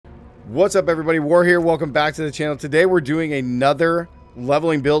What's up, everybody? War here. Welcome back to the channel. Today we're doing another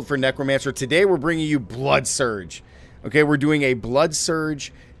leveling build for Necromancer. Today we're bringing you Blood Surge. Okay, we're doing a Blood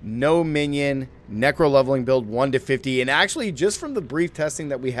Surge, no minion, necro leveling build 1 to 50. And actually, just from the brief testing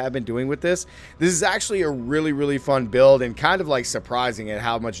that we have been doing with this is actually a really fun build and kind of like surprising at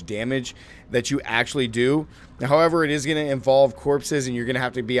how much damage that you actually do. However, it is going to involve corpses and you're going to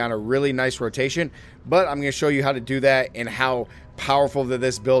have to be on a really nice rotation. But I'm going to show you how to do that and how powerful that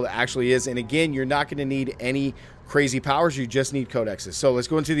this build actually is. And again, you're not going to need any crazy powers. You just need codexes. So let's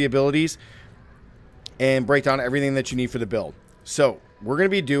go into the abilities and break down everything that you need for the build. So we're going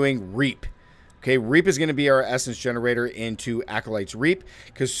to be doing Reap. Okay, Reap is going to be our essence generator into Acolyte's Reap,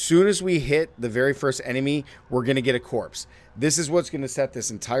 because soon as we hit the very first enemy, we're going to get a corpse. This is what's going to set this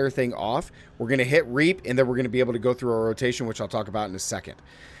entire thing off. We're going to hit Reap, and then we're going to be able to go through our rotation, which I'll talk about in a second.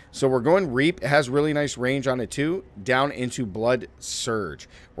 So we're going Reap. It has really nice range on it too, down into Blood Surge.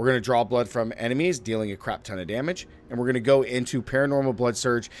 We're going to draw blood from enemies, dealing a crap ton of damage. And we're going to go into Paranormal Blood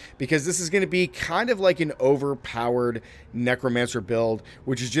Surge, because this is going to be kind of like an overpowered Necromancer build,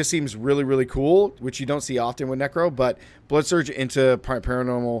 which just seems really cool, which you don't see often with Necro, but Blood Surge into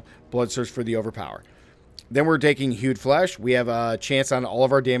Paranormal Blood Surge for the overpower. Then we're taking Hued Flesh. We have a chance on all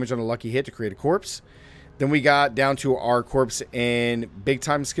of our damage on a lucky hit to create a corpse. Then we got down to our corpse and big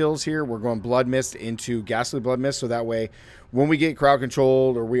time skills here. We're going Blood Mist into Ghastly Blood Mist, so that way when we get crowd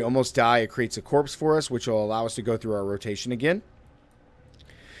controlled or we almost die, it creates a corpse for us, which will allow us to go through our rotation again.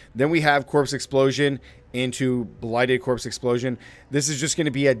 Then we have Corpse Explosion into Blighted Corpse Explosion. This is just going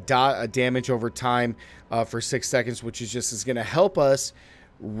to be a dot of damage over time for 6 seconds, which is going to help us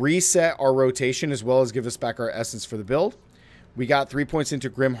reset our rotation as well as give us back our essence for the build. We got 3 points into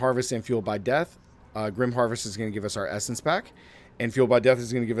Grim Harvest and Fueled by Death. Grim Harvest is going to give us our essence back, and Fueled by Death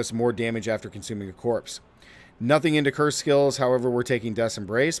is going to give us more damage after consuming a corpse. Nothing into Curse skills, however, we're taking Death's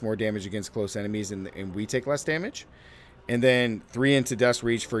Embrace, more damage against close enemies, and we take less damage. And then 3 into Death's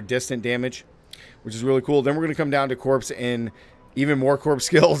Reach for distant damage, which is really cool. Then we're going to come down to Corpse and even more Corpse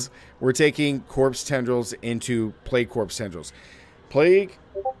skills. We're taking Corpse Tendrils into Plague Corpse Tendrils. Plague,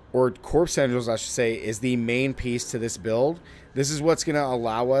 or Corpse Tendrils, I should say, is the main piece to this build. This is what's going to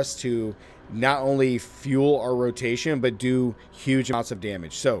allow us to not only fuel our rotation, but do huge amounts of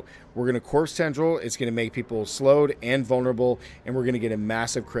damage. So we're going to Corpse Tendril. It's going to make people slowed and vulnerable, and we're going to get a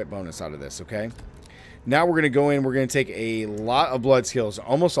massive crit bonus out of this, okay? Now we're going to go in. We're going to take a lot of blood skills,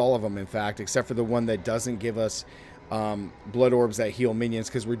 almost all of them, in fact, except for the one that doesn't give us blood orbs that heal minions,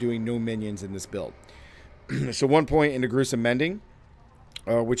 because we're doing no minions in this build. So 1 point into Gruesome Mending,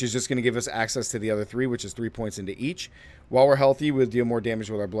 which is just going to give us access to the other 3, which is 3 points into each. While we're healthy, we'll deal more damage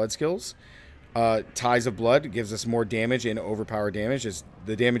with our blood skills. Ties of Blood gives us more damage and overpowered damage.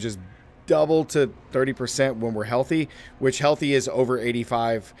 The damage is double to 30% when we're healthy, which healthy is over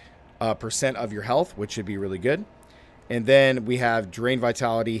 85% of your health, which should be really good. And then we have Drain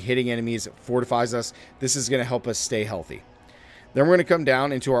Vitality. Hitting enemies fortifies us. This is going to help us stay healthy. Then we're going to come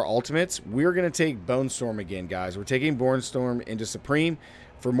down into our ultimates. We're going to take Bone Storm again, guys. We're taking Bone Storm into Supreme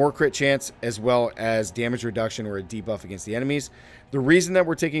for more crit chance, as well as damage reduction or a debuff against the enemies. The reason that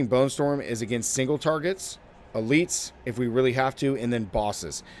we're taking Bone Storm is against single targets, elites, if we really have to, and then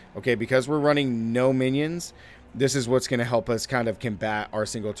bosses. Okay, because we're running no minions, this is what's going to help us kind of combat our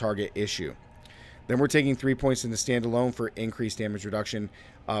single target issue. Then we're taking 3 points in the standalone for increased damage reduction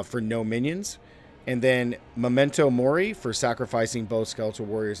for no minions. And then Memento Mori for sacrificing both skeletal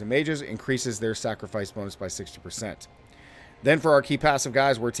warriors and mages increases their sacrifice bonus by 60%. Then for our key passive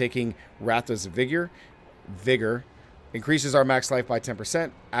guys, we're taking Ratha's Vigor. Increases our max life by 10%.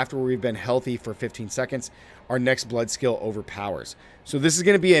 After we've been healthy for 15 seconds, our next blood skill overpowers. So this is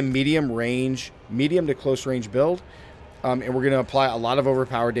going to be a medium to close range build. And we're going to apply a lot of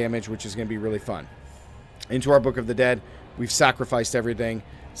overpower damage, which is going to be really fun. Into our Book of the Dead, we've sacrificed everything.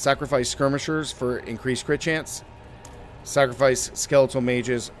 Sacrifice Skirmishers for increased crit chance. Sacrifice Skeletal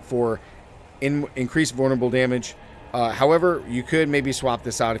Mages for increased vulnerable damage. However, you could maybe swap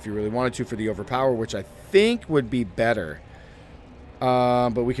this out if you really wanted to for the Overpower, which I think would be better.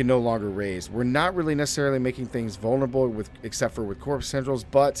 But we can no longer raise. We're not really necessarily making things vulnerable except for with Corpse Tendrils,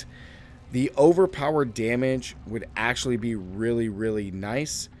 but the overpowered damage would actually be really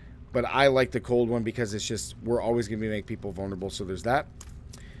nice. But I like the cold one because it's just, we're always going to make people vulnerable, so there's that.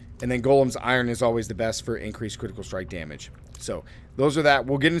 And then Golem's Iron is always the best for increased critical strike damage. So those are that.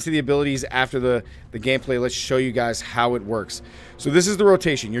 We'll get into the abilities after the gameplay. Let's show you guys how it works. So this is the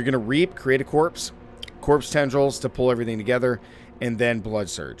rotation. You're going to Reap, create a corpse, Corpse Tendrils to pull everything together, and then Blood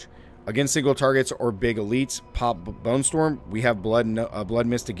Surge. Against single targets or big elites, pop Bone Storm. We have Blood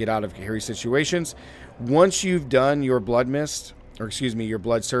Mist to get out of hairy situations. Once you've done your Blood Mist or excuse me, your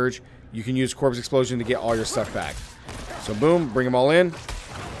blood surge, you can use corpse explosion to get all your stuff back. So boom, bring them all in,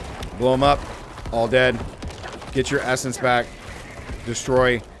 blow them up, all dead, get your essence back,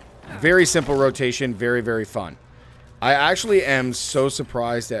 destroy. Very simple rotation, very, very fun. I actually am so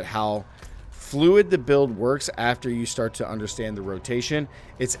surprised at how fluid the build works after you start to understand the rotation.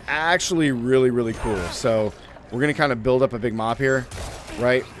 It's actually really, really cool. So we're going to kind of build up a big mob here,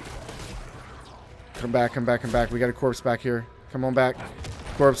 right? Come back, come back, come back. We got a corpse back here. Come on back.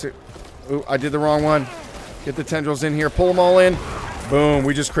 Corpse. Ooh, I did the wrong one. Get the tendrils in here. Pull them all in. Boom.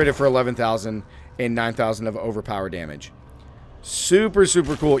 We just critted for 11,000 and 9,000 of overpower damage. Super,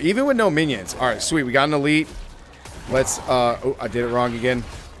 super cool. Even with no minions. All right, sweet. We got an elite. Let's, oh, I did it wrong again.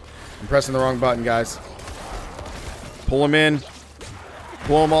 I'm pressing the wrong button, guys. Pull them in.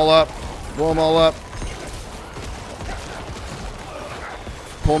 Blow them all up. Blow them all up.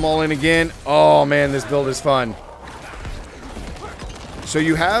 Pull them all in again. Oh, man, this build is fun. So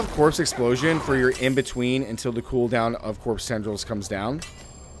you have Corpse Explosion for your in-between until the cooldown of Corpse Tendrils comes down.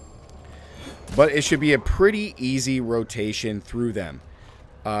 But it should be a pretty easy rotation through them.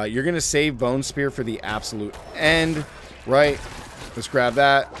 You're going to save Bone Spear for the absolute end, right? Let's grab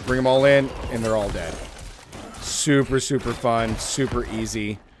that, bring them all in, and they're all dead. Super, super fun, super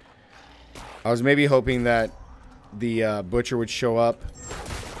easy. I was maybe hoping that the Butcher would show up,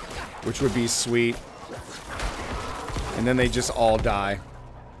 which would be sweet. And then they just all die.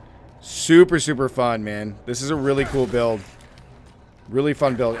 Super, super fun, man. This is a really cool build. Really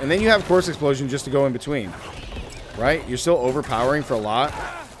fun build. And then you have Corpse Explosion just to go in between. Right? You're still overpowering for a lot.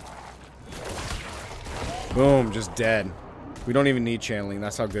 Boom, just dead. We don't even need channeling.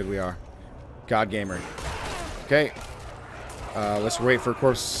 That's how good we are. God Gamer. Okay. Let's wait for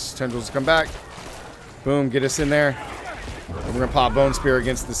Corpse Tendrils to come back. Boom, get us in there. And we're going to pop Bone Spear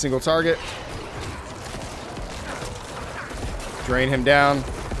against the single target. Drain him down.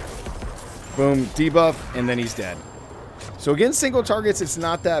 Boom, debuff, and then he's dead. So against single targets, it's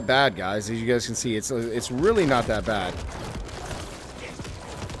not that bad, guys. As you guys can see, it's really not that bad.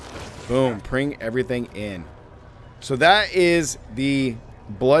 Boom, bring everything in. So that is the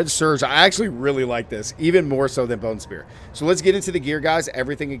Blood Surge. I actually really like this, even more so than Bone Spear. So let's get into the gear, guys.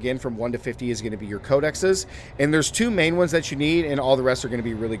 Everything, again, from 1 to 50 is going to be your codexes. And there's 2 main ones that you need, and all the rest are going to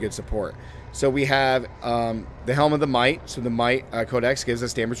be really good support. So we have the Helm of the Might. So the Might codex gives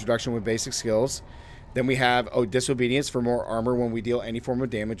us damage reduction with basic skills. Then we have Disobedience for more armor when we deal any form of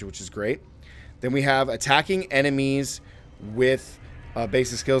damage, which is great. Then we have Attacking Enemies with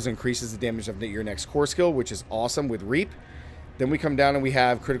basic skills increases the damage of your next core skill, which is awesome with Reap. Then we come down and we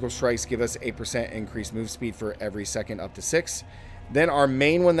have Critical Strikes give us 8% increased move speed for every second up to 6. Then our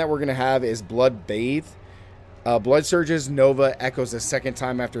main one that we're going to have is Blood Bathe. Blood Surges Nova echoes a second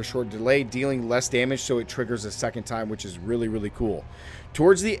time after a short delay, dealing less damage, so it triggers a second time, which is really, really cool.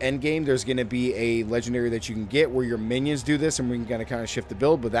 Towards the end game, there's going to be a legendary that you can get where your minions do this, and we can kind of shift the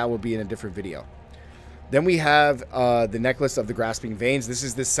build, but that will be in a different video. Then we have the Necklace of the Grasping Veins. This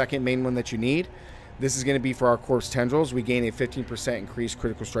is the second main one that you need. This is going to be for our Corpse Tendrils. We gain a 15% increased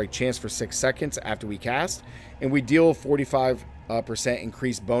critical strike chance for 6 seconds after we cast, and we deal 45%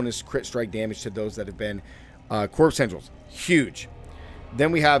 increased bonus crit strike damage to those that have been Corpse Tendrils. Huge.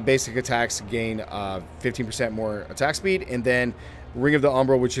 Then we have basic attacks gain 15% more attack speed, and then Ring of the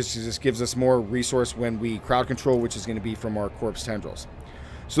Umbral, which just gives us more resource when we crowd control, which is going to be from our Corpse Tendrils.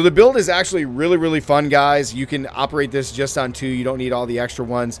 So the build is actually really, really fun, guys. You can operate this just on 2. You don't need all the extra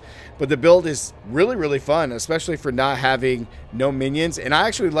ones. But the build is really, really fun, especially for not having no minions. And I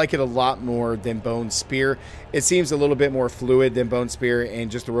actually like it a lot more than Bone Spear. It seems a little bit more fluid than Bone Spear,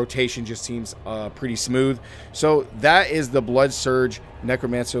 and just the rotation just seems pretty smooth. So that is the Blood Surge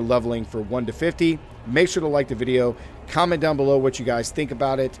Necromancer leveling for 1 to 50. Make sure to like the video. Comment down below what you guys think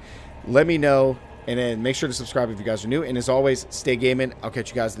about it. Let me know. And then make sure to subscribe if you guys are new. And as always, stay gaming. I'll catch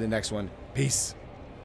you guys in the next one. Peace.